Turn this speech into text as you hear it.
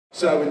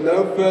So with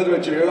no further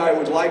ado, I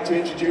would like to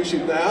introduce you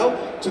now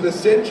to the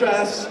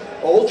Cintas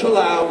Ultra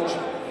Lounge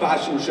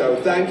Fashion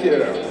Show. Thank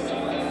you.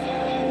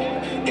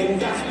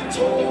 And I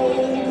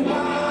told my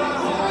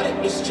heart it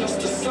was just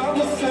a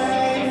summer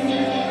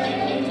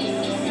thing,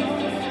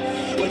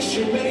 but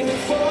she made me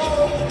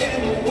fall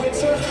in the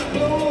winter,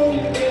 bloom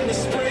in the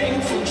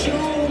spring, from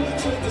June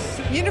to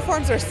the...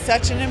 Uniforms are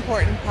such an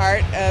important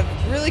part of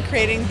really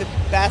creating the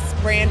best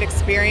brand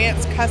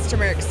experience,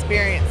 customer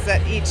experience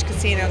that each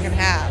casino can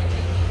have.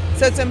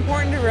 So it's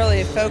important to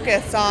really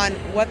focus on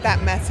what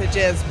that message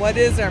is. What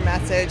is their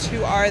message?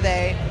 Who are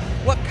they?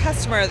 What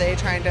customer are they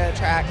trying to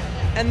attract?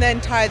 And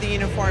then tie the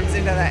uniforms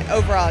into that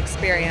overall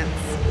experience.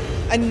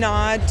 A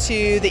nod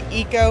to the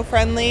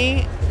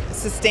eco-friendly,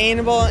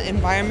 sustainable,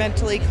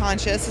 environmentally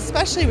conscious,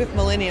 especially with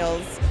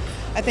millennials.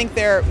 I think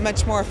they're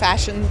much more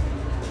fashion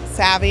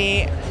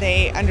savvy.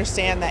 They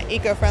understand that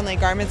eco-friendly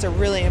garments are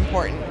really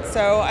important.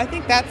 So I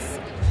think that's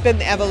been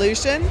the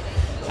evolution.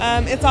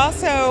 It's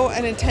also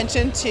an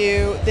attention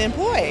to the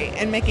employee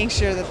and making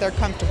sure that they're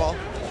comfortable.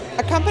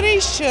 A company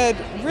should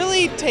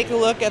really take a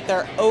look at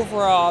their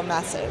overall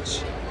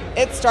message.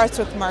 It starts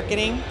with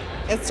marketing.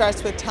 It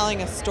starts with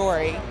telling a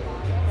story.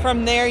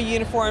 From there,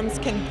 uniforms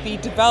can be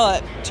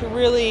developed to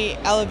really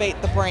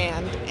elevate the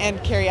brand and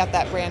carry out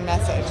that brand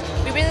message.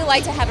 We really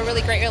like to have a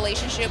really great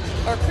relationship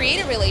or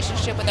create a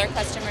relationship with our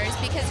customers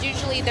because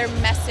usually their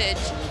message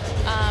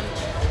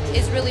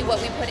is really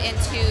what we put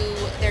into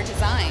their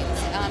designs.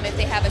 If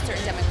they have a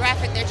certain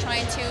demographic they're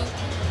trying to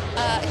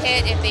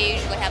hit, if they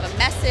usually have a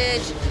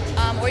message,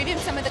 or even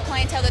some of the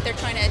clientele that they're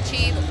trying to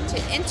achieve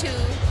into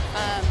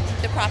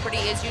the property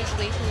is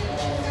usually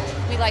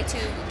who we like to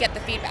get the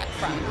feedback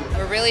from.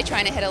 We're really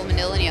trying to hit a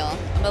millennial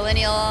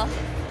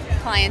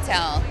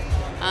clientele.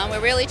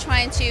 We're really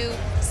trying to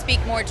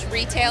speak more to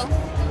retail,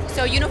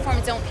 so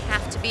uniforms don't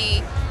have to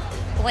be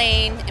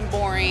plain and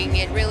boring.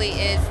 It really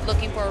is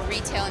looking for a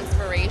retail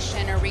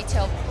inspiration or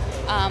retail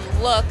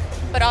look,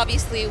 but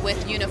obviously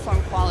with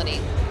uniform quality.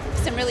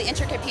 Some really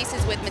intricate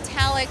pieces with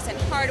metallics and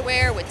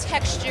hardware, with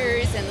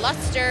textures and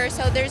luster,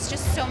 so there's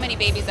just so many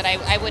babies that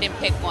I wouldn't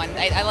pick one.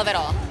 I love it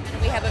all.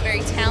 We have a very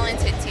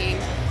talented team,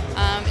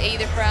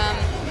 either from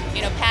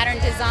pattern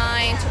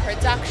design to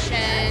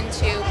production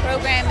to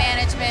program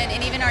management,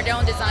 and even our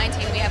own design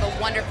team. We have a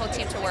wonderful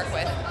team to work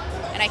with,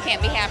 and I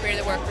can't be happier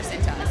to work for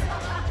Cintas.